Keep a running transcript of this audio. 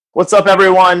What's up,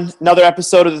 everyone? Another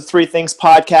episode of the Three Things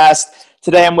Podcast.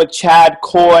 Today I'm with Chad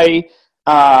Coy,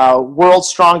 world's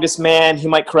strongest man. He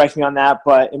might correct me on that,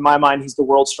 but in my mind, he's the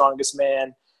world's strongest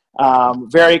man.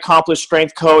 Very accomplished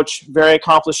strength coach, very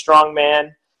accomplished strong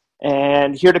man,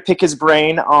 and here to pick his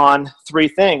brain on three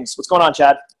things. What's going on,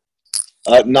 Chad?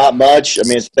 Not much. I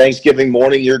mean, it's Thanksgiving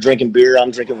morning. You're drinking beer.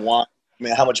 I'm drinking wine. I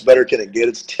mean, how much better can it get?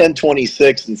 It's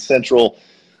 10:26 in Central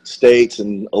States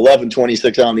and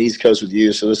 11:26 on the East Coast with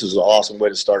you. So this is an awesome way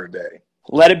to start a day.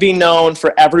 Let it be known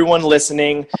for everyone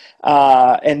listening,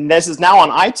 and this is now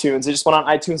on iTunes. I just went on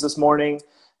iTunes this morning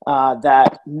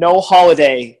that no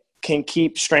holiday can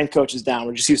keep strength coaches down.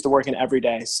 We're just used to working every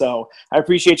day. So I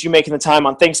appreciate you making the time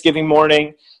on Thanksgiving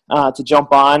morning to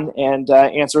jump on and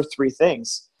answer three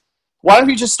things. Why don't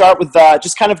you just start with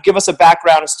just kind of give us a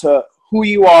background as to who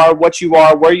you are, what you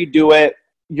are, where you do it,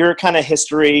 your kind of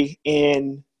history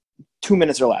in 2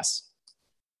 minutes or less.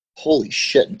 Holy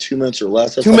shit, in 2 minutes or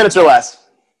less? That's 2 minutes or less.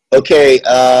 Okay,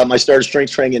 I started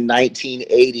strength training in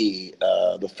 1980.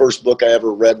 The first book I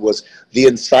ever read was The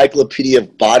Encyclopedia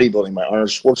of Bodybuilding by Arnold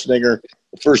Schwarzenegger.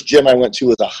 The first gym I went to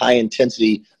was a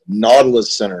high-intensity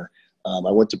Nautilus Center.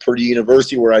 I went to Purdue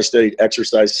University where I studied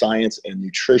exercise science and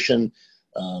nutrition.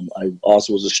 I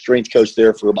also was a strength coach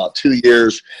there for about 2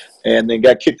 years and then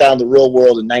got kicked out in the real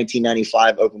world in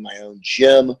 1995, opened my own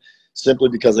gym simply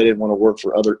because I didn't want to work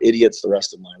for other idiots the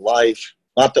rest of my life.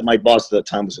 Not that my boss at that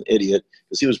time was an idiot,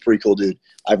 because he was a pretty cool dude.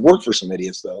 I've worked for some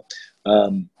idiots, though.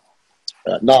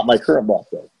 Not my current boss,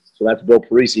 though. So that's Bill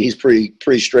Parisi. He's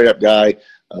pretty straight-up guy,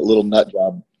 a little nut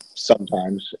job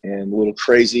sometimes, and a little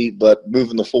crazy, but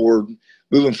moving forward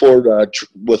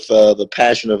with the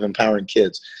passion of empowering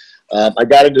kids. I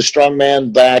got into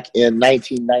strongman back in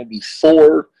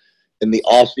 1994 in the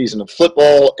off-season of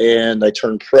football, and I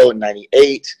turned pro in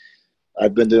 98.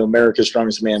 I've been to America's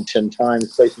Strongest Man 10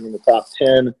 times, placing in the top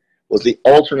 10, was the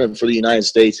alternate for the United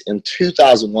States in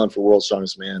 2001 for World's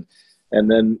Strongest Man, and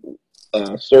then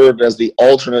served as the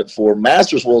alternate for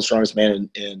Masters World's Strongest Man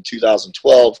in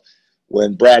 2012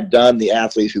 when Brad Dunn, the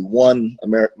athlete who won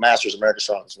Masters America's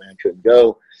Strongest Man, couldn't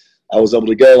go. I was able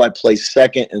to go. I placed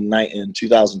second in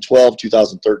 2012,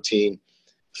 2013,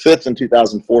 fifth in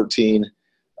 2014,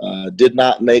 did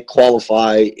not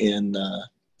qualify in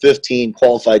 15,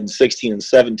 qualified in 16 and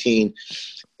 17,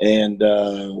 and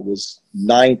was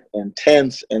 9th and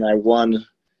 10th, and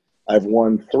I've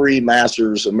won 3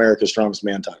 Masters America's Strongest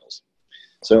Man titles.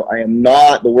 So I am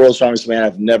not the world's strongest man.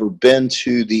 I've never been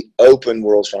to the Open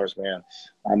World's Strongest Man.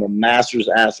 I'm a Masters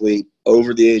athlete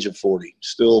over the age of 40,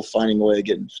 still finding a way of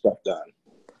getting stuff done.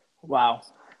 Wow.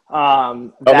 I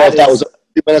don't know if that was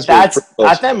 2 minutes. I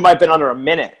think it might have been under a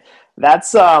minute.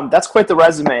 That's quite the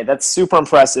resume. That's super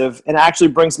impressive, and actually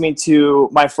brings me to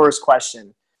my first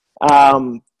question.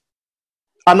 I'm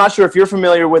not sure if you're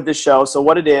familiar with this show, so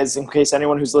what it is, in case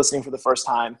anyone who's listening for the first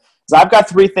time, is I've got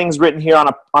 3 things written here on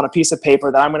a piece of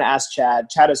paper that I'm going to ask Chad.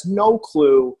 Chad has no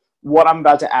clue what I'm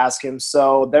about to ask him,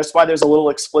 so that's why there's a little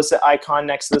explicit icon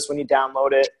next to this when you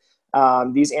download it.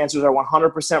 These answers are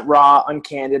 100% raw,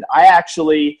 uncandid. I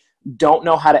actually don't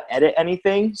know how to edit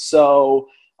anything, so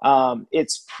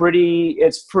it's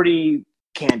pretty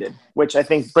candid, which I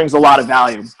think brings a lot of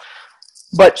value.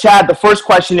 But Chad, the first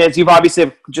question is, you've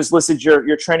obviously just listed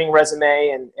your training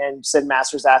resume and said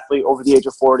Masters athlete over the age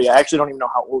of 40. I actually don't even know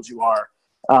how old you are.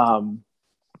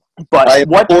 But I am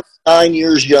 49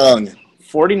 years young.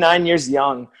 49 years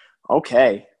young.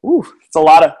 Okay. Ooh, it's a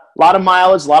lot of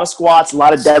mileage, a lot of squats, a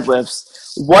lot of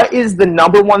deadlifts. What is the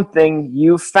number one thing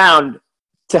you found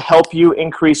to help you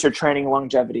increase your training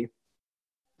longevity?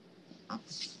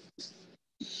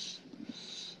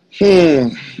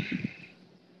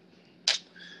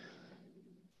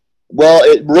 Well,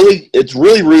 it's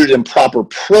really rooted in proper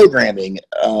programming,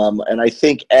 and I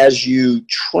think as you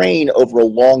train over a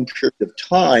long period of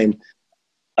time,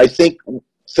 I think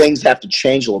things have to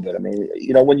change a little bit. I mean,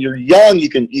 when you're young, you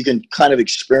can kind of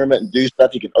experiment and do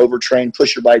stuff. You can overtrain,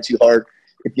 push your body too hard.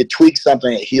 If you tweak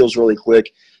something, it heals really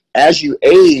quick. As you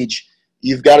age,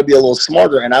 you've got to be a little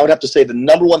smarter, and I would have to say the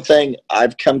number one thing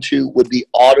I've come to would be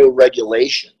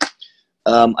auto-regulation.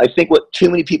 I think what too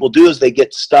many people do is they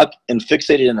get stuck and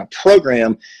fixated in a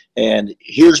program, and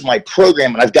here's my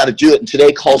program, and I've got to do it, and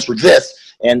today calls for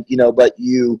this, and but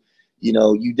you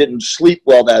didn't sleep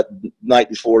well that night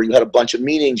before, you had a bunch of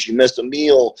meetings, you missed a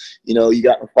meal, you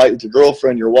got in a fight with your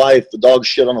girlfriend, your wife, the dog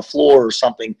shit on the floor or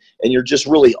something, and you're just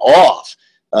really off.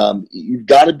 You've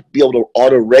got to be able to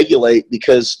auto-regulate,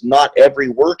 because not every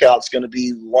workout's going to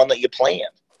be one that you planned.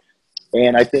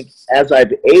 And I think as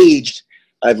I've aged,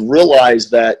 I've realized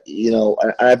that,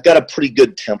 I've got a pretty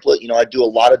good template. I do a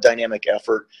lot of dynamic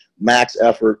effort, max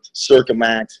effort, circa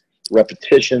max,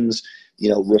 repetitions,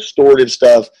 restorative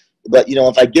stuff. But,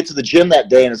 if I get to the gym that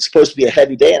day and it's supposed to be a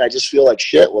heavy day and I just feel like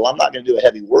shit, well, I'm not going to do a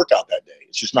heavy workout that day.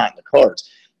 It's just not in the cards.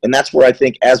 And that's where I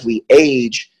think as we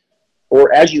age,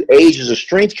 or as you age as a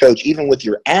strength coach, even with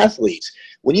your athletes,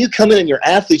 when you come in and your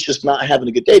athlete's just not having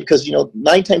a good day, because,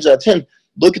 9 times out of 10,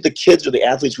 look at the kids or the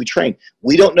athletes we train.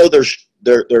 We don't know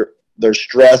their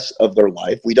stress of their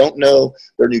life. We don't know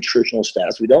their nutritional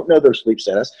status. We don't know their sleep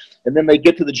status. And then they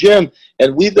get to the gym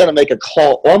and we've got to make a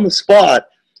call on the spot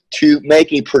to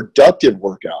make a productive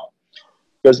workout,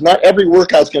 because not every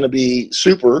workout is going to be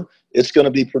super. It's going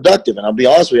to be productive. And I'll be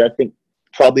honest with you, I think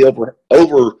probably over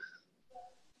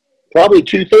probably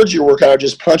 2/3 of your workout are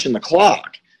just punching the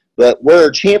clock. But where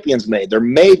are champions made? They're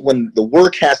made when the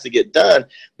work has to get done,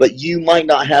 but you might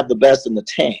not have the best in the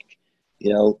tank,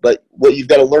 But what you've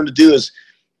got to learn to do is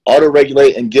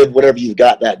auto-regulate and give whatever you've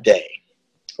got that day.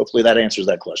 Hopefully that answers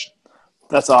that question.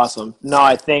 That's awesome. No,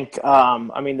 I think,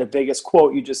 the biggest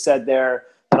quote you just said there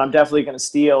that I'm definitely going to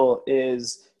steal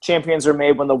is champions are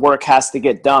made when the work has to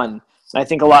get done. And I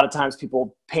think a lot of times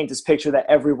people paint this picture that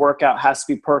every workout has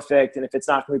to be perfect. And if it's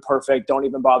not going to be perfect, don't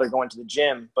even bother going to the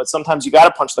gym. But sometimes you got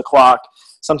to punch the clock.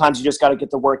 Sometimes you just got to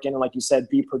get the work in. And like you said,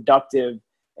 be productive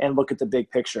and look at the big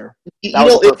picture. That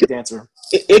was a perfect answer.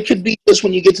 It could be just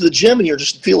when you get to the gym and you're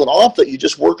just feeling off that you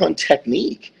just work on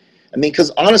technique.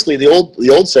 Because honestly, the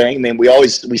old saying,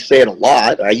 we say it a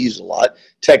lot. I use it a lot.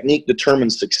 Technique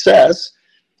determines success.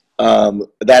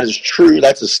 That is true.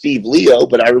 That's a Steve Leo.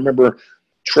 But I remember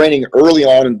training early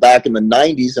on and back in the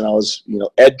 90s, and I was,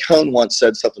 Ed Cohn once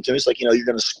said something to me. It's like, you're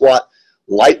going to squat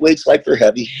light weights like they're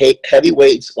heavy, heavy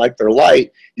weights like they're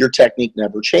light. Your technique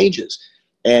never changes.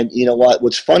 And you know what?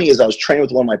 What's funny is I was training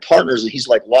with one of my partners, and he's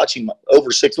like watching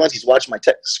over 6 months. He's watching my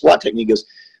squat technique. He goes,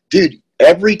 dude,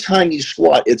 every time you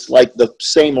squat, it's like the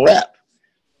same rep.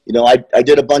 I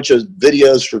did a bunch of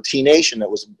videos for T Nation that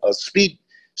was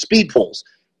speed pulls.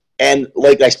 And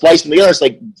like I spliced them together. It's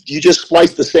like, you just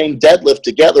spliced the same deadlift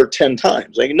together 10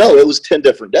 times. Like, no, it was 10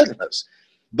 different deadlifts.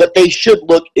 But they should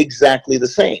look exactly the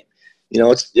same.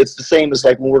 It's the same as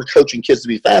like when we're coaching kids to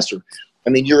be faster.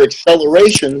 Your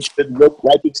acceleration should look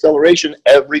like acceleration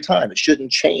every time. It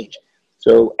shouldn't change.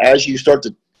 So as you start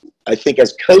to, I think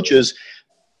as coaches,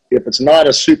 if it's not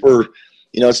a super,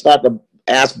 it's not the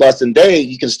ass busting day,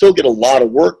 you can still get a lot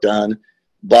of work done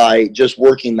by just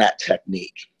working that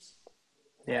technique.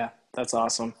 Yeah, that's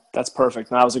awesome. That's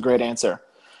perfect. That was a great answer.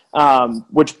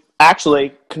 Which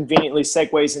actually conveniently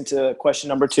segues into question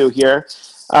number 2 here.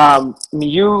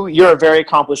 You're a very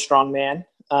accomplished strongman.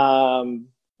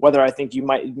 Whether I think you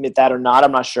might admit that or not,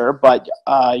 I'm not sure. But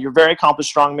you're a very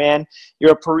accomplished strongman.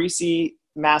 You're a Parisi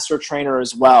master trainer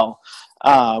as well,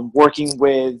 working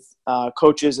with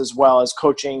coaches as well as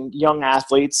coaching young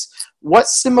athletes. What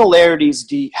similarities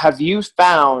have you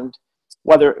found,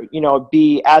 whether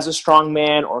be as a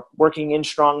strongman or working in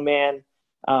strongman?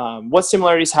 What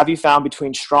similarities have you found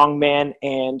between strongman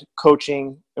and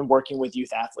coaching and working with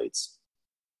youth athletes?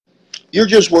 You're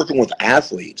just working with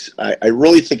athletes. I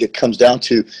really think it comes down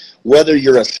to whether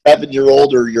you're a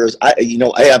 7-year-old or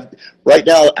right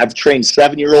now I've trained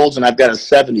 7-year-olds and I've got a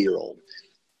 70-year-old.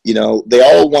 They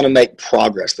all want to make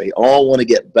progress. They all want to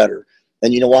get better.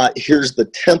 And you know what? Here's the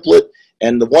template.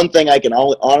 And the one thing I can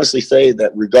honestly say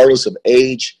that regardless of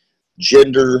age,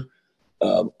 gender,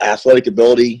 athletic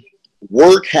ability,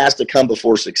 work has to come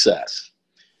before success.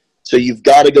 So you've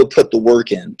got to go put the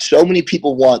work in. So many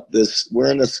people want this.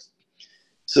 We're in this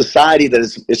society that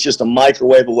it's just a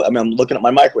microwave away. I'm looking at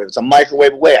my microwave. It's a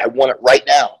microwave away. I want it right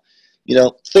now.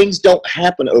 Things don't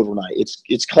happen overnight.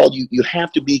 It's called you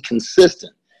have to be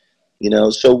consistent.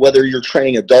 So whether you're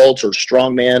training adults or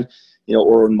strongman,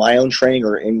 or in my own training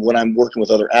or when I'm working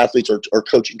with other athletes or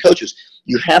coaching coaches,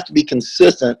 you have to be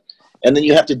consistent, and then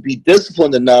you have to be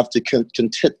disciplined enough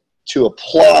to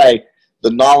apply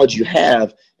the knowledge you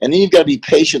have, and then you've got to be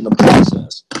patient in the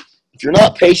process. If you're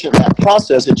not patient in that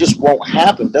process, it just won't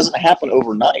happen. It doesn't happen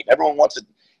overnight. Everyone wants it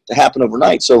to happen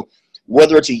overnight. So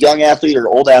whether it's a young athlete or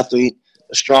old athlete,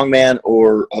 a strongman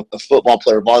or a football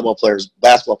player, volleyball player,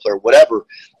 basketball player, whatever,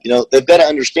 they've got to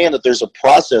understand that there's a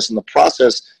process, and the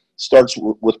process starts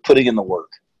with putting in the work.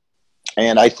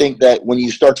 And I think that when you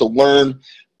start to learn,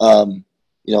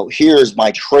 here's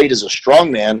my trait as a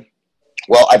strongman,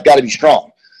 well, I've got to be strong.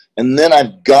 And then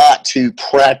I've got to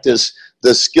practice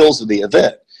the skills of the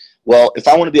event. Well, if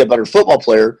I want to be a better football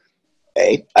player,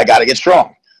 A, I got to get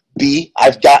strong. B,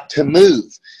 I've got to move.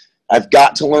 I've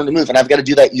got to learn to move, and I've got to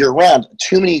do that year round.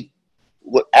 Too many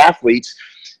athletes,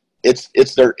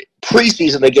 it's their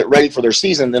preseason, they get ready for their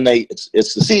season, then it's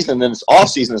the season, then it's off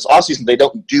season. They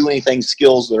don't do anything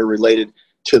skills that are related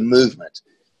to movement.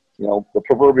 You know, the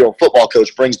proverbial football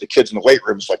coach brings the kids in the weight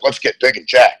room. It's like, let's get big and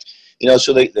jacked. You know,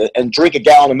 so and drink a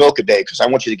gallon of milk a day because I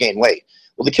want you to gain weight.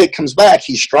 Well, the kid comes back,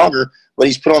 he's stronger, but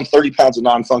he's put on 30 pounds of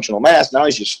non-functional mass. Now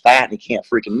he's just fat and he can't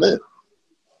freaking move.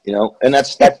 You know, and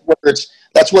that's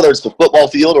whether it's the football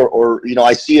field or you know,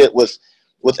 I see it with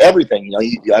everything. You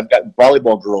know, I've got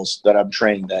volleyball girls that I'm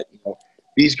training that, you know,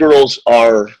 these girls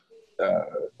are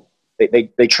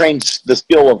they train the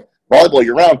skill of volleyball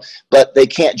year round, but they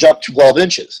can't jump 12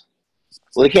 inches.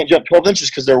 Well, they can't jump 12 inches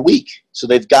because they're weak. So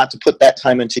they've got to put that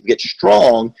time in to get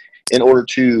strong in order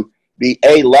to be,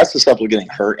 A, less susceptible to getting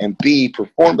hurt, and B,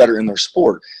 perform better in their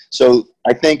sport. So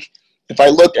I think if I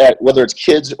look at whether it's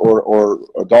kids or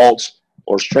adults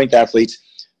or strength athletes,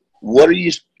 what are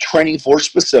you training for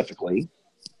specifically?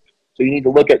 So you need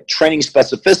to look at training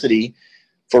specificity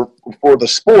for the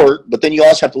sport, but then you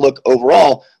also have to look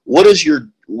overall, what are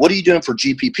you doing for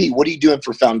GPP? What are you doing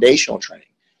for foundational training?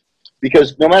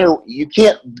 Because you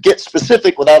can't get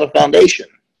specific without a foundation.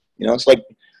 You know, it's like,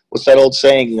 what's that old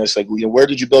saying? You know, it's like, you know, where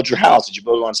did you build your house? Did you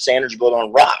build it on sand or did you build it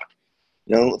on rock?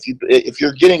 You know, if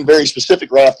you're getting very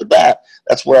specific right off the bat,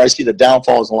 that's where I see the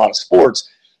downfalls in a lot of sports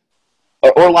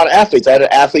or a lot of athletes. I had an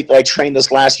athlete that I trained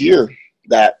this last year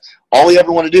that all he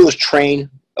ever wanted to do was train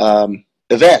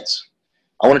events.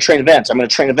 I want to train events. I'm going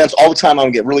to train events all the time. I'm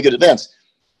going to get really good events.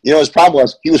 You know, his problem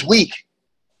was he was weak.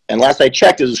 And last I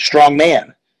checked, he was a strong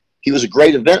man. He was a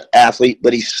great event athlete,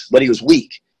 but he was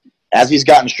weak. As he's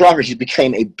gotten stronger, he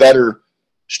became a better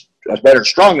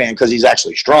strongman because he's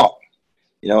actually strong.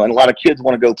 You know, and a lot of kids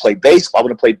want to go play baseball. I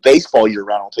want to play baseball year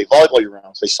round. I want to play volleyball year round. I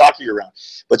want to play soccer year round.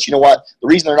 But you know what? The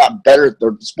reason they're not better at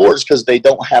their sports is because they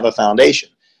don't have a foundation.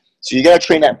 So you got to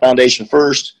train that foundation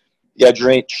first. You got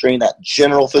to train that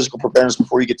general physical preparedness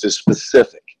before you get to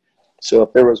specific. So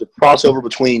if there was a crossover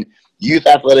between youth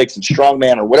athletics and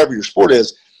strongman or whatever your sport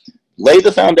is, lay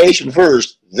the foundation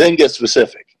first, then get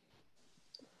specific.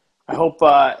 I hope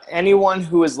anyone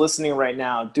who is listening right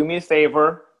now, do me a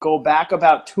favor, go back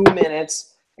about 2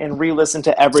 minutes and re-listen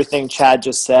to everything Chad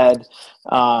just said.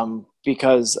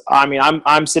 Because I mean,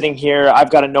 I'm sitting here, I've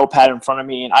got a notepad in front of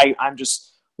me, and I'm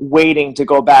just waiting to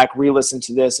go back, re-listen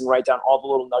to this, and write down all the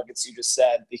little nuggets you just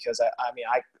said. Because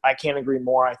I can't agree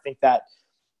more. I think that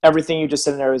everything you just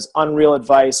said in there is unreal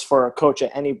advice for a coach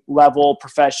at any level,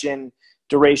 profession,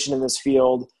 duration in this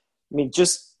field. I mean,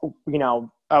 just, you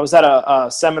know, I was at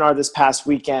a seminar this past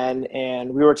weekend,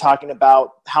 and we were talking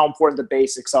about how important the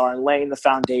basics are and laying the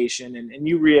foundation. And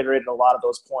you reiterated a lot of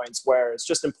those points where it's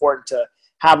just important to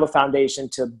have a foundation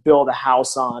to build a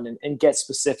house on and get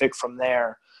specific from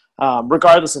there,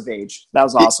 regardless of age. That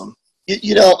was awesome.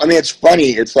 You know, I mean, it's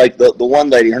funny. It's like the one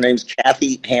lady, her name's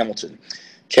Kathy Hamilton.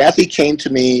 Kathy came to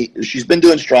me. She's been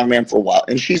doing strongman for a while,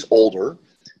 and she's older.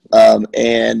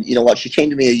 And you know what? She came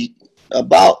to me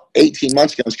about 18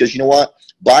 months ago because, you know what?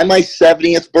 By my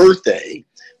 70th birthday,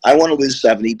 I want to lose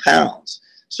 70 pounds.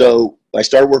 So I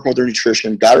started working with her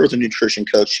nutrition, got her with a nutrition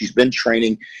coach. She's been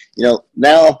training. You know,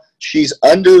 now she's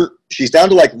down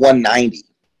to like 190.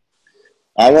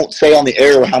 I won't say on the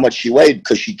air how much she weighed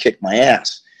because she kicked my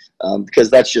ass. Because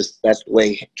that's the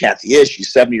way Kathy is.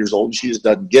 She's 70 years old and she just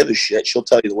doesn't give a shit. She'll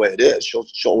tell you the way it is. She'll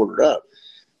order it up.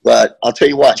 But I'll tell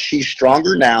you what, she's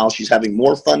stronger now. She's having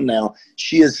more fun now.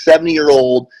 She is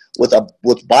 70-year-old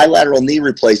with bilateral knee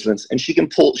replacements, and she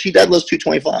deadlifts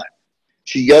 225.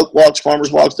 She yoke walks,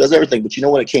 farmer's walks, does everything. But you know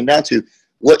what it came down to?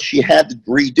 What she had to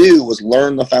redo was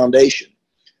learn the foundation.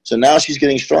 So now she's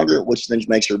getting stronger, which then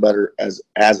makes her better as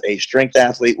a strength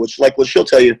athlete, which, like what she'll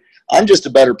tell you, I'm just a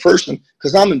better person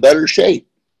because I'm in better shape.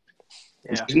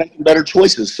 Yeah. She's making better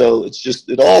choices. So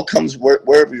it all comes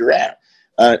wherever you're at.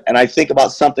 And I think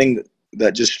about something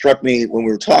that just struck me when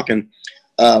we were talking.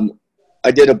 I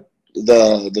did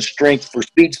the Strength for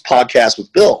Speeds podcast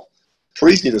with Bill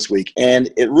Parisi this week,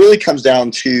 and it really comes down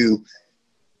to,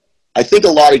 I think a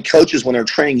lot of coaches, when they're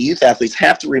training youth athletes,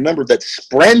 have to remember that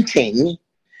sprinting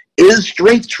is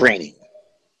strength training.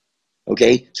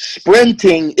 Okay,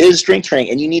 sprinting is strength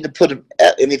training, and you need to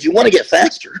and if you want to get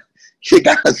faster, you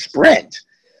got to sprint.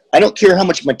 I don't care how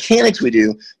much mechanics we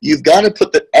do. You've got to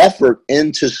put the effort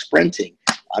into sprinting.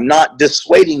 I'm not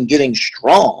dissuading getting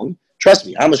strong. Trust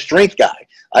me, I'm a strength guy.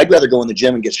 I'd rather go in the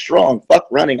gym and get strong. Fuck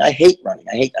running. I hate running.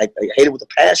 I hate it with a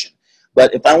passion.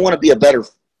 But if I want to be a better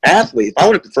athlete,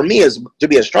 for me as to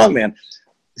be a strong man,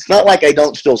 it's not like I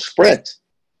don't still sprint.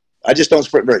 I just don't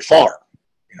sprint very far.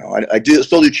 You know, I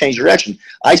still do change direction.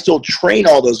 I still train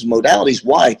all those modalities.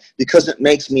 Why? Because it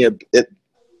makes me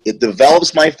it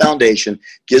develops my foundation,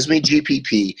 gives me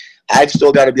GPP. I've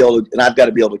still got to be able to, and I've got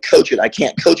to be able to coach it. I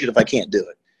can't coach it if I can't do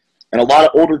it. And a lot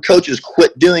of older coaches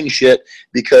quit doing shit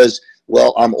because,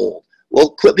 well, I'm old.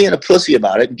 Well, quit being a pussy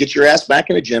about it and get your ass back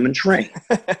in the gym and train.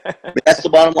 I mean, that's the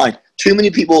bottom line. Too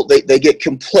many people, they get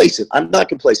complacent. I'm not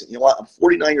complacent. You know what? I'm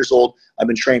 49 years old. I've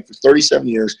been training for 37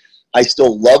 years. I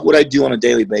still love what I do on a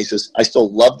daily basis. I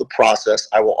still love the process.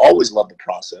 I will always love the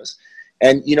process.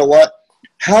 And you know what?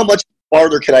 How much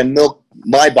farther can I milk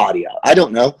my body out? I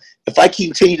don't know. If I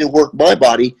continue to work my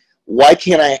body, why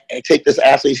can't I take this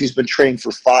athlete who's been training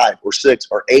for 5 or 6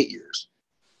 or 8 years?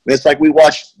 I mean, it's like we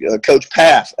watched Coach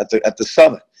Path at the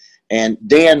summit, and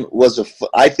Dan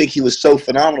I think he was so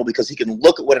phenomenal because he can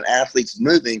look at what an athlete's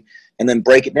moving and then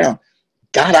break it down.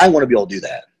 God, I want to be able to do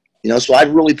that. You know, so I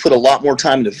really put a lot more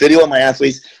time into video on my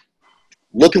athletes,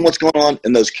 looking what's going on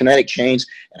in those kinetic chains,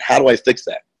 and how do I fix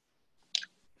that?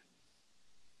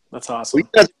 That's awesome.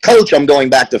 As a coach, I'm going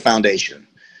back to foundation.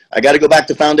 I got to go back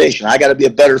to foundation. I got to be a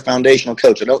better foundational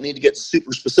coach. I don't need to get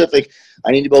super specific.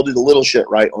 I need to be able to do the little shit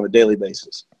right on a daily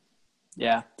basis.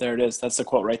 Yeah, there it is. That's the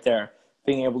quote right there.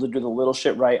 Being able to do the little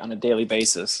shit right on a daily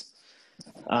basis.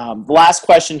 The last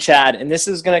question, Chad, and this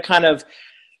is going to kind of,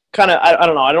 I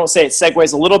don't know, I don't say it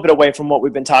segues a little bit away from what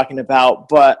we've been talking about,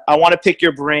 but I want to pick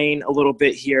your brain a little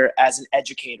bit here as an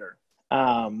educator.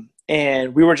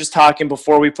 And we were just talking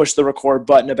before we pushed the record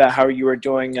button about how you were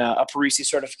doing a Parisi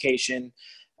certification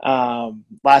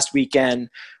last weekend.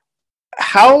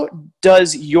 How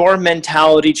does your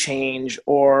mentality change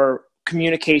or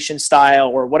communication style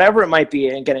or whatever it might be?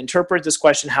 And again, interpret this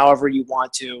question however you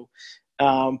want to.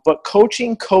 But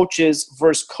coaching coaches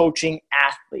versus coaching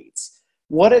athletes,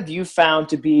 what have you found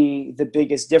to be the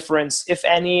biggest difference, if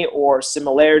any, or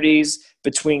similarities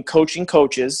between coaching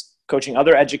coaches, coaching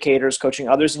other educators, coaching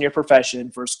others in your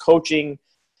profession versus coaching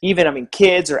even,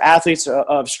 kids or athletes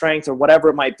of strength or whatever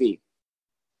it might be?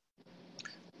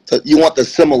 So you want the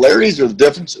similarities or the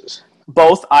differences?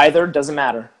 Both, either, doesn't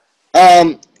matter.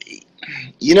 I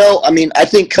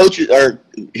think coaches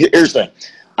here's the thing.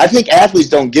 I think athletes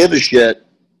don't give a shit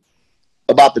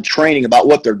about the training, about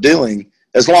what they're doing,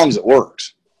 as long as it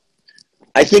works.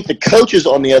 I think the coaches,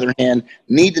 on the other hand,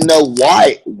 need to know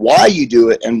why you do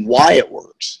it and why it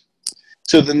works.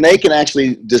 So then they can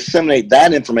actually disseminate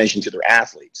that information to their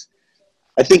athletes.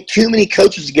 I think too many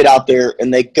coaches get out there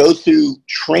and they go through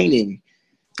training,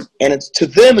 and to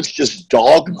them it's just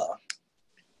dogma.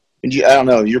 And I don't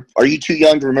know. Are you too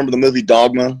young to remember the movie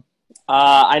Dogma?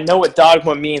 I know what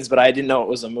dogma means, but I didn't know it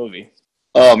was a movie.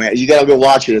 Oh man, you got to go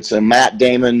watch it. It's a Matt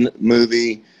Damon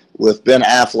movie with Ben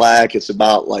Affleck. It's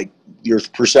about like your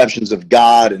perceptions of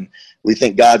God, and we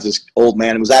think God's this old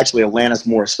man. It was actually Alanis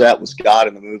Morissette was God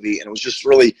in the movie, and it was just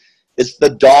really, it's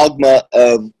the dogma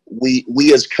of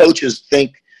we as coaches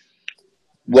think,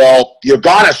 well, you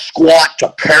got to squat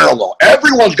to parallel.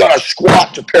 Everyone's got to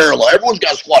squat to parallel. Everyone's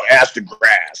got to squat ass to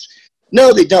grass.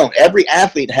 No, they don't. Every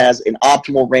athlete has an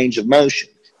optimal range of motion,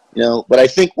 But I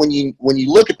think when you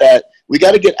look at that, we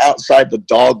got to get outside the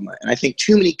dogma. And I think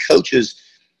too many coaches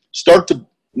start to,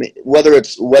 whether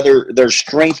they're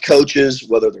strength coaches,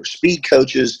 whether they're speed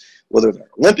coaches, whether they're an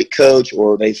Olympic coach,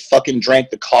 or they fucking drank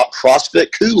the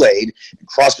CrossFit Kool-Aid, and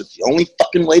CrossFit's the only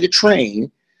fucking way to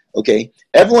train. Okay,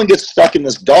 everyone gets stuck in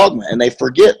this dogma, and they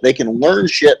forget they can learn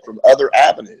shit from other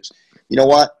avenues. You know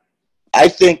what? I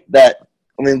think that,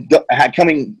 you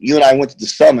and I went to the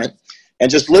summit, and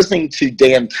just listening to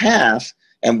Dan Path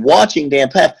and watching Dan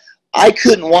Path, I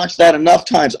couldn't watch that enough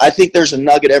times. I think there's a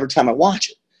nugget every time I watch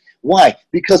it. Why?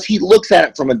 Because he looks at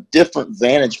it from a different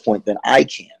vantage point than I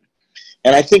can.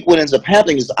 And I think what ends up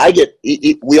happening is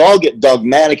we all get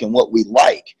dogmatic in what we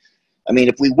like.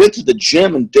 If we went to the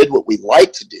gym and did what we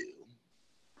like to do,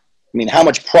 how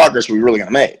much progress are we really going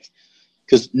to make?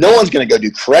 Because no one's going to go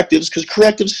do correctives, because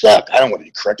correctives suck. I don't want to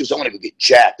do correctives. I want to go get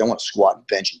jacked. I want to squat and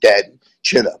bench and dead and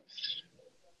chin up.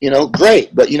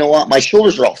 Great. But you know what? My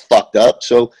shoulders are all fucked up.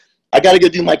 So I got to go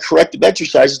do my corrective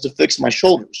exercises to fix my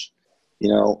shoulders.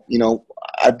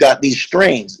 I've got these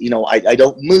strains. I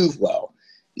don't move well.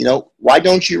 Why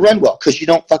don't you run well? Because you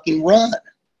don't fucking run.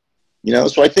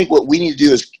 So I think what we need to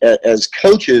do as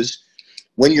coaches,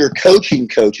 when you're coaching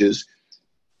coaches,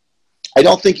 I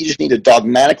don't think you just need to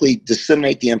dogmatically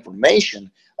disseminate the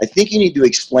information. I think you need to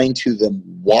explain to them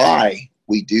why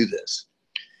we do this.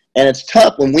 And it's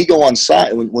tough when we go on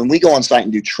site. When we go on site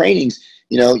and do trainings,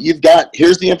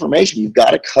 here's the information. You've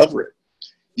got to cover it.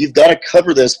 You've got to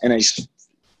cover this in a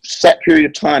set period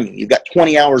of time. You've got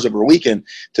 20 hours over a weekend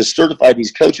to certify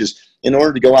these coaches in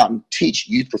order to go out and teach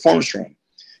youth performance training.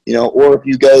 Or if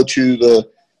you go to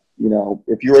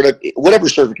if you're at whatever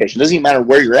certification, it doesn't even matter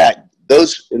where you're at.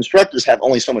 Those instructors have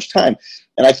only so much time.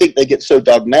 And I think they get so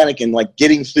dogmatic in like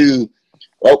getting through,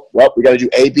 we got to do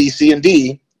A, B, C, and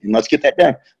D, and let's get that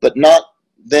done. But not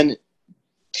then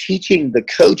teaching the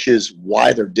coaches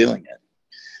why they're doing it.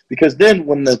 Because then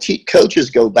when the coaches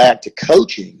go back to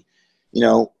coaching, you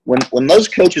know, when those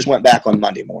coaches went back on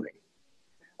Monday morning,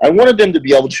 I wanted them to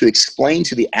be able to explain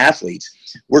to the athletes,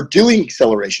 we're doing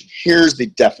acceleration. Here's the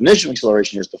definition of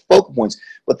acceleration. Here's the focal points.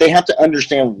 But they have to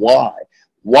understand why.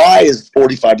 Why is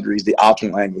 45 degrees the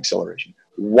optimal angle of acceleration?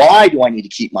 Why do I need to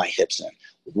keep my hips in?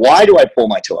 Why do I pull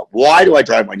my toe up? Why do I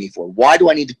drive my knee forward? Why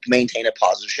do I need to maintain a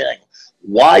positive shin angle?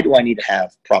 Why do I need to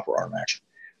have proper arm action?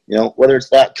 You know, whether it's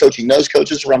that coaching those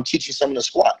coaches or I'm teaching someone to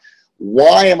squat.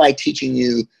 Why am I teaching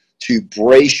you to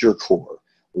brace your core?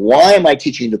 Why am I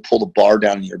teaching you to pull the bar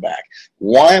down in your back?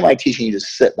 Why am I teaching you to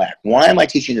sit back? Why am I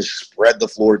teaching you to spread the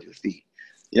floor with your feet?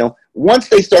 You know, once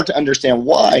they start to understand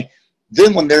why,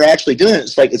 then when they're actually doing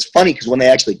it, it's funny because when they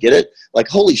actually get it, like,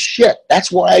 holy shit,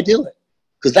 that's why I do it.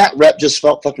 Because that rep just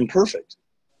felt fucking perfect.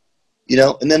 You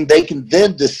know, and then they can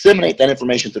then disseminate that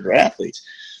information to their athletes.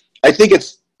 I think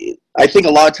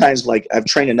a lot of times, like, I've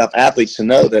trained enough athletes to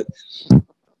know that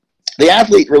the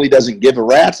athlete really doesn't give a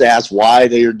rat's ass why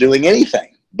they are doing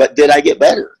anything, but did I get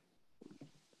better?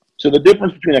 So the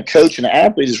difference between a coach and an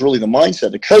athlete is really the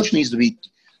mindset. The coach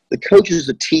is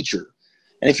the teacher.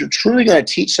 And if you're truly going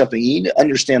to teach something, you need to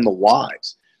understand the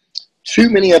whys. Too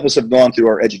many of us have gone through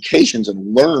our educations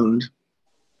and learned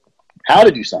how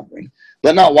to do something,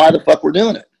 but not why the fuck we're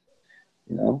doing it.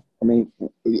 You know, I mean,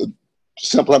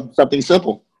 something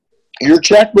simple. Your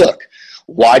checkbook.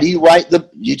 Why do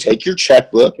you take your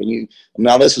checkbook and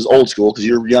now this is old school because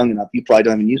you're young enough, you probably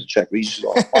don't even use a checkbook. You just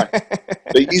go, fine.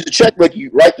 So you use the checkbook,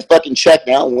 you write the fucking check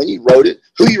down, when you wrote it,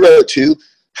 who you wrote it to,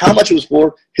 how much it was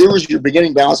for, here was your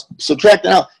beginning balance, subtract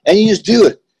that out, and you just do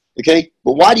it. Okay?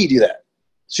 But why do you do that?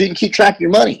 So you can keep track of your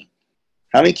money.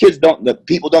 How many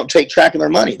people don't take track of their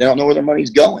money? They don't know where their money's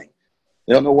going.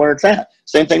 They don't know where it's at.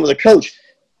 Same thing with a coach.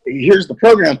 Here's the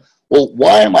program. Well,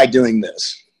 why am I doing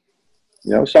this?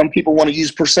 You know, some people want to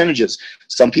use percentages.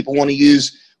 Some people want to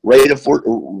use rate of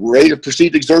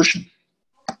perceived exertion.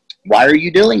 Why are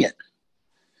you doing it?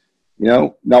 You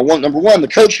know, now number one, the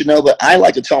coach should know, but I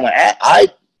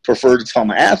prefer to tell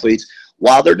my athletes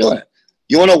while they're doing it.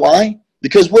 You want to know why?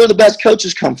 Because where the best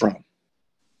coaches come from.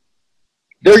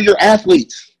 They're your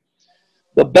athletes.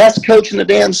 The best coach in the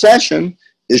damn session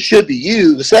should be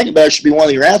you. The second best should be one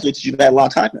of your athletes you've had a lot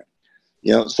of time in.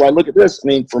 You know, so I look at this. I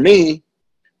mean, for me,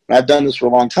 I've done this for a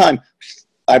long time.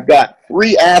 I've got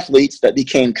 3 athletes that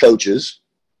became coaches,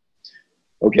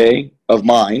 okay, of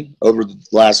mine over the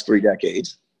last 3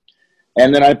 decades.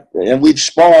 And then we've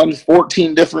spawned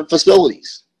 14 different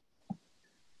facilities.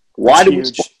 Why do we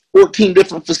spawn 14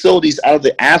 different facilities out of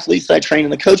the athletes I train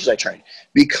and the coaches I train?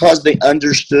 Because they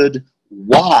understood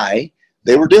why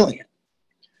they were doing it.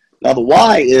 Now, the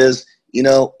why is, you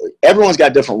know, everyone's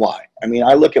got a different why. I mean,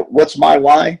 I look at what's my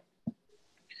why.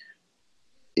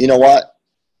 You know what?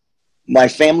 My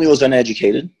family was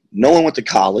uneducated. No one went to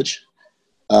college.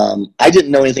 I didn't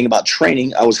know anything about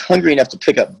training. I was hungry enough to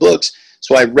pick up books,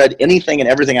 so I read anything and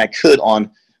everything I could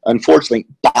on, unfortunately,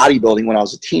 bodybuilding when I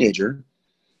was a teenager.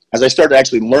 As I started to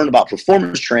actually learn about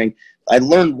performance training, I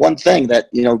learned one thing that,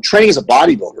 you know, training as a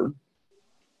bodybuilder,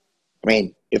 I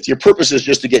mean, if your purpose is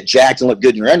just to get jacked and look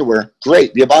good in your underwear,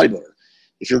 great, be a bodybuilder.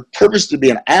 If your purpose is to be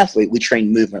an athlete, we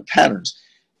train movement patterns.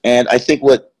 And I think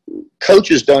what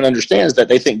coaches don't understand is that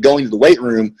they think going to the weight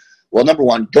room, well, number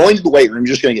one, going to the weight room,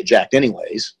 you're just going to get jacked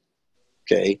anyways,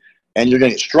 okay, and you're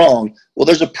going to get strong. Well,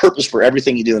 there's a purpose for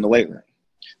everything you do in the weight room.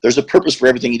 There's a purpose for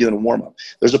everything you do in a warm-up.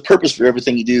 There's a purpose for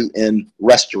everything you do in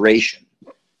restoration.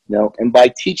 You know, and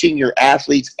by teaching your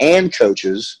athletes and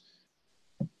coaches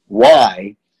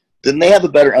why, then they have a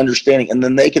better understanding, and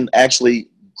then they can actually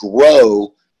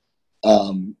grow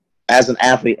as an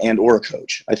athlete and or a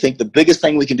coach. I think the biggest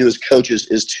thing we can do as coaches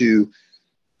is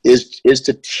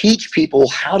to teach people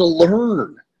how to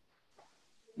learn,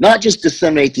 not just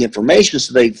disseminate the information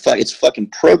so it's fucking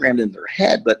programmed in their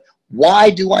head, but why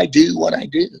do I do what I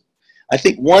do? I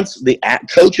think once the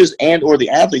coaches and or the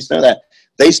athletes know that,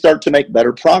 they start to make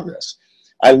better progress.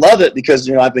 I love it because,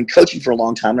 you know, I've been coaching for a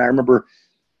long time, and I remember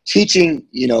teaching,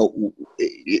 you know,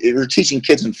 we're teaching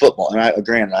kids in football, and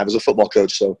granted, I was a football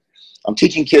coach, so I'm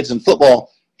teaching kids in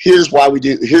football. Here's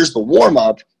the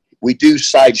warm-up. We do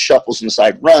side shuffles and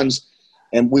side runs,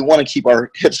 and we want to keep our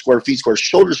hips square, feet square,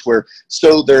 shoulders square,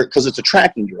 because it's a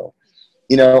tracking drill,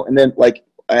 you know. And then, like,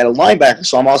 I had a linebacker,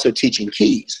 so I'm also teaching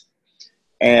keys.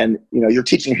 And, you know, you're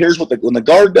teaching, when the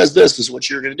guard does this is what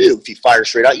you're going to do. If he fires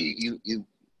straight out, you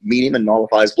meet him and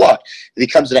nullify his block. If he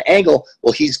comes at an angle,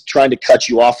 well, he's trying to cut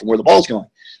you off from where the ball's going.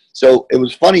 So it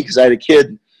was funny because I had a kid,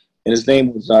 and his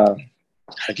name was, I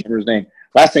can't remember his name.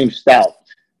 Last name's Stout.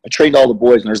 I trained all the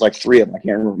boys, and there's like 3 of them. I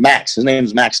can't remember. Max. His name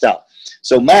is Max Stout.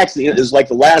 So Max is like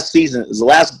the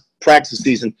last practice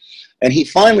season. And he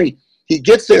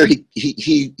gets there.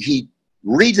 He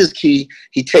reads his key.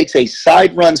 He takes a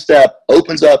side run step,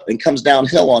 opens up, and comes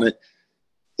downhill on it,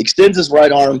 extends his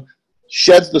right arm,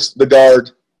 sheds the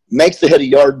guard, makes the hit a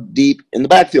yard deep in the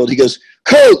backfield. He goes,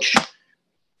 "Coach,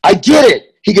 I get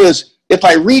it." He goes, "If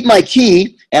I read my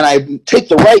key and I take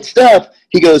the right step,"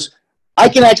 he goes, "I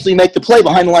can actually make the play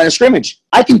behind the line of scrimmage.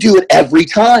 I can do it every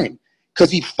time." Because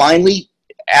he finally,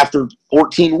 after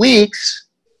 14 weeks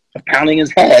of pounding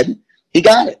his head, he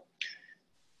got it.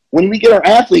 When we get our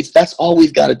athletes, that's all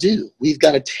we've got to do. We've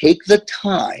got to take the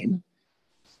time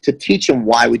to teach them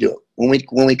why we do it. When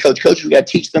we coach coaches, we got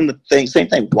to teach them the same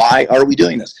thing. Why are we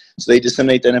doing this? So they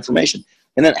disseminate that information.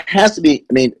 And then it has to be,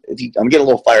 I mean, I'm getting a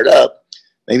little fired up.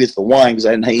 Maybe it's the wine because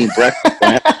I didn't eat breakfast.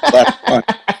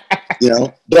 You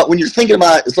know, but when you're thinking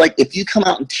about it, it's like if you come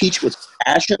out and teach with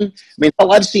passion. I mean,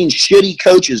 I've seen shitty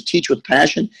coaches teach with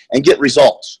passion and get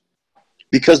results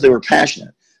because they were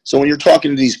passionate. So when you're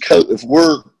talking to these if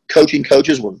we're coaching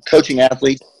coaches, we're coaching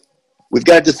athletes, we've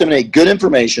got to disseminate good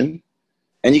information,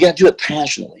 and you got to do it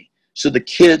passionately. So the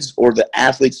kids or the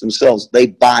athletes themselves, they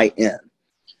buy in.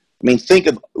 I mean,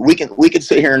 we could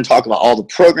sit here and talk about all the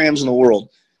programs in the world.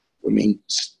 I memean,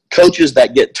 coaches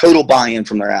that get total buy-in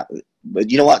from their athletes.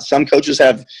 But you know what? Some coaches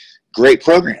have great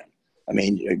program. I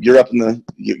mean, you're up in the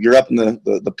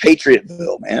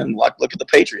Patriotville, man. Look at the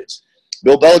Patriots.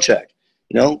 Bill Belichick.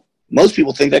 You know, most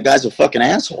people think that guy's a fucking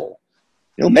asshole.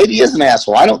 You know, maybe he is an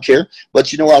asshole. I don't care.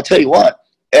 But you know, I'll tell you what.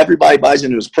 Everybody buys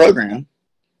into his program,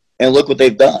 and look what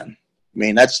they've done. I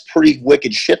mean, that's pretty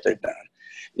wicked shit they've done.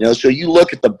 You know, so you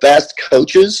look at the best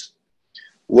coaches.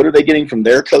 What are they getting from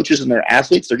their coaches and their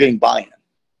athletes? They're getting buy-in.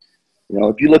 You know,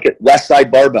 if you look at Westside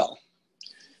Barbell,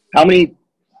 how many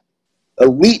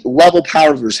elite level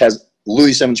powerlifters has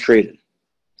Louie Simmons created?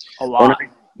 A lot.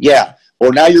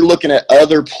 Or now you're looking at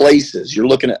other places. You're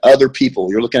looking at other people.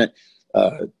 You're looking at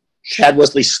Chad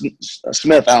Wesley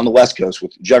Smith out on the West Coast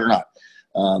with Juggernaut.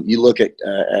 You look at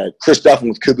Chris Duffin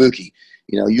with Kabuki.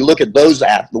 You know, you look at those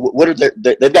athletes.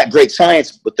 They've got great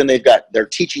science, but then they're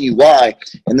teaching you why,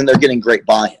 and then they're getting great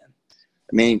buy-in.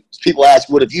 I mean, people ask,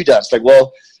 "What have you done?" It's like,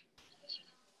 well,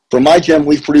 for my gym,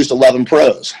 we've produced 11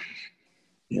 pros.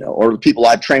 You know, or the people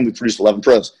I've trained, we've produced 11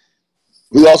 pros.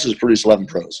 Who else has produced 11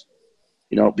 pros?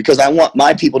 You know, because I want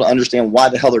my people to understand why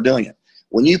the hell they're doing it.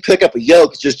 When you pick up a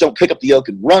yoke, just don't pick up the yoke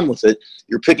and run with it.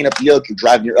 You're picking up the yoke, you're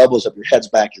driving your elbows up, your head's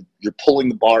back, you're pulling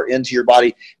the bar into your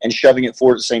body and shoving it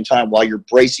forward at the same time while you're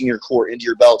bracing your core into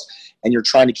your belts, and you're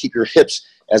trying to keep your hips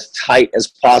as tight as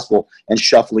possible and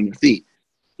shuffling your feet.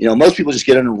 You know, most people just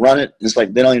get in and run it, and it's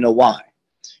like they don't even know why.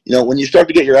 You know, when you start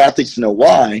to get your athletes to know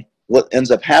why, what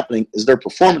ends up happening is their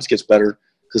performance gets better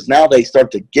because now they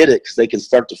start to get it because they can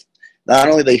start to not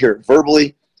only they hear it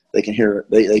verbally, they can hear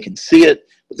it, they can see it,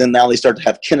 but then now they start to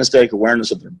have kinesthetic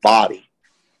awareness of their body.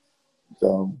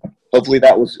 So hopefully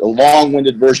that was a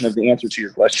long-winded version of the answer to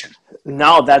your question.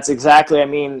 No, that's exactly. I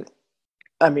mean,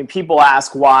 people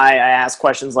ask why I ask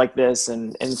questions like this,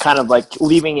 and kind of like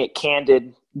leaving it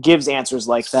candid gives answers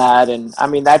like that. And I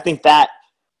mean, I think that,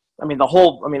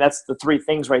 that's the three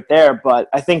things right there. But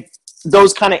I think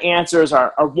those kind of answers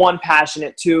are one,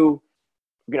 passionate, two,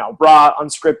 you know, raw,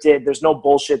 unscripted. There's no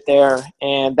bullshit there.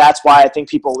 And that's why I think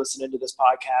people listen into this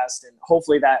podcast. And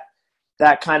hopefully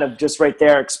that kind of just right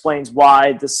there explains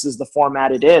why this is the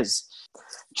format it is.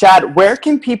 Chad, where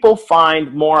can people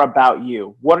find more about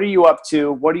you? What are you up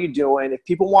to? What are you doing? If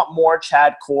people want more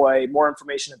Chad Coy, more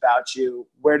information about you,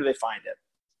 where do they find it?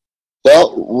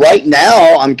 Well, right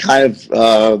now I'm kind of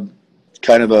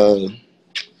a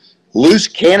loose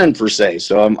cannon per se.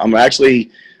 So I'm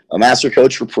actually a master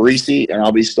coach for Parisi, and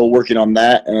I'll be still working on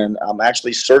that. And I'm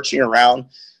actually searching around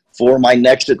for my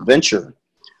next adventure.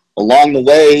 Along the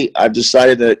way, I've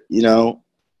decided that, you know,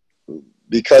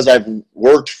 because I've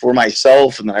worked for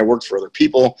myself and then I worked for other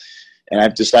people, and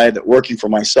I've decided that working for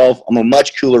myself, I'm a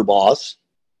much cooler boss.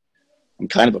 I'm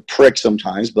kind of a prick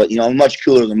sometimes, but, you know, I'm much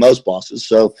cooler than most bosses.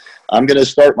 So I'm going to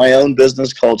start my own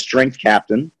business called Strength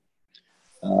Captain.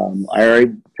 I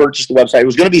already purchased the website. It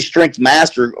was going to be Strength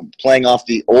Master, playing off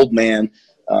the old man,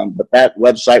 but that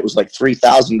website was like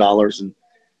 $3,000, and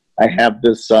I have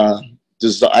this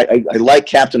I like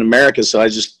Captain America, so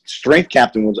Strength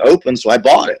Captain was open, so I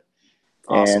bought it.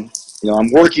 Awesome. And, you know,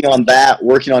 I'm working on that,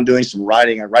 working on doing some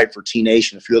writing. I write for T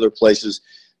Nation, a few other places,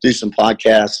 do some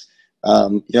podcasts,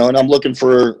 you know, and I'm looking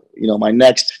for, you know,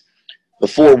 the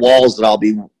four walls that I'll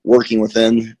be working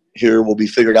within here will be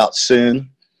figured out soon.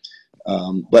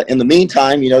 But in the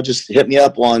meantime, you know, just hit me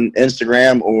up on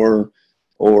Instagram or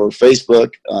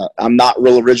Facebook. I'm not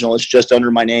real original. It's just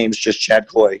under my name. It's just Chad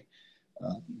Coy,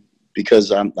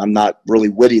 because I'm not really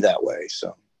witty that way.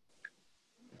 So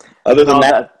Other than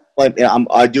that,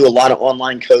 I do a lot of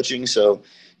online coaching, so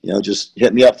just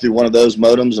hit me up through one of those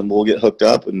modems, and we'll get hooked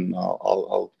up, and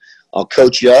I'll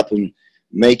coach you up and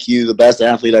make you the best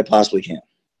athlete I possibly can.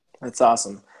 That's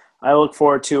awesome. I look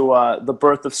forward to the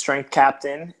birth of Strength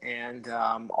Captain and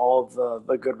all of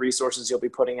the good resources you'll be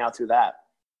putting out through that.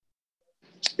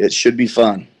 It should be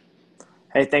fun.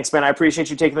 Hey, thanks, man. I appreciate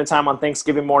you taking the time on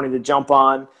Thanksgiving morning to jump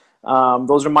on.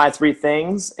 Those are my 3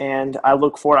 things, and I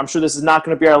look forward. I'm sure this is not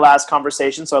going to be our last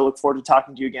conversation, so I look forward to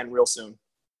talking to you again real soon.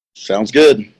 Sounds good.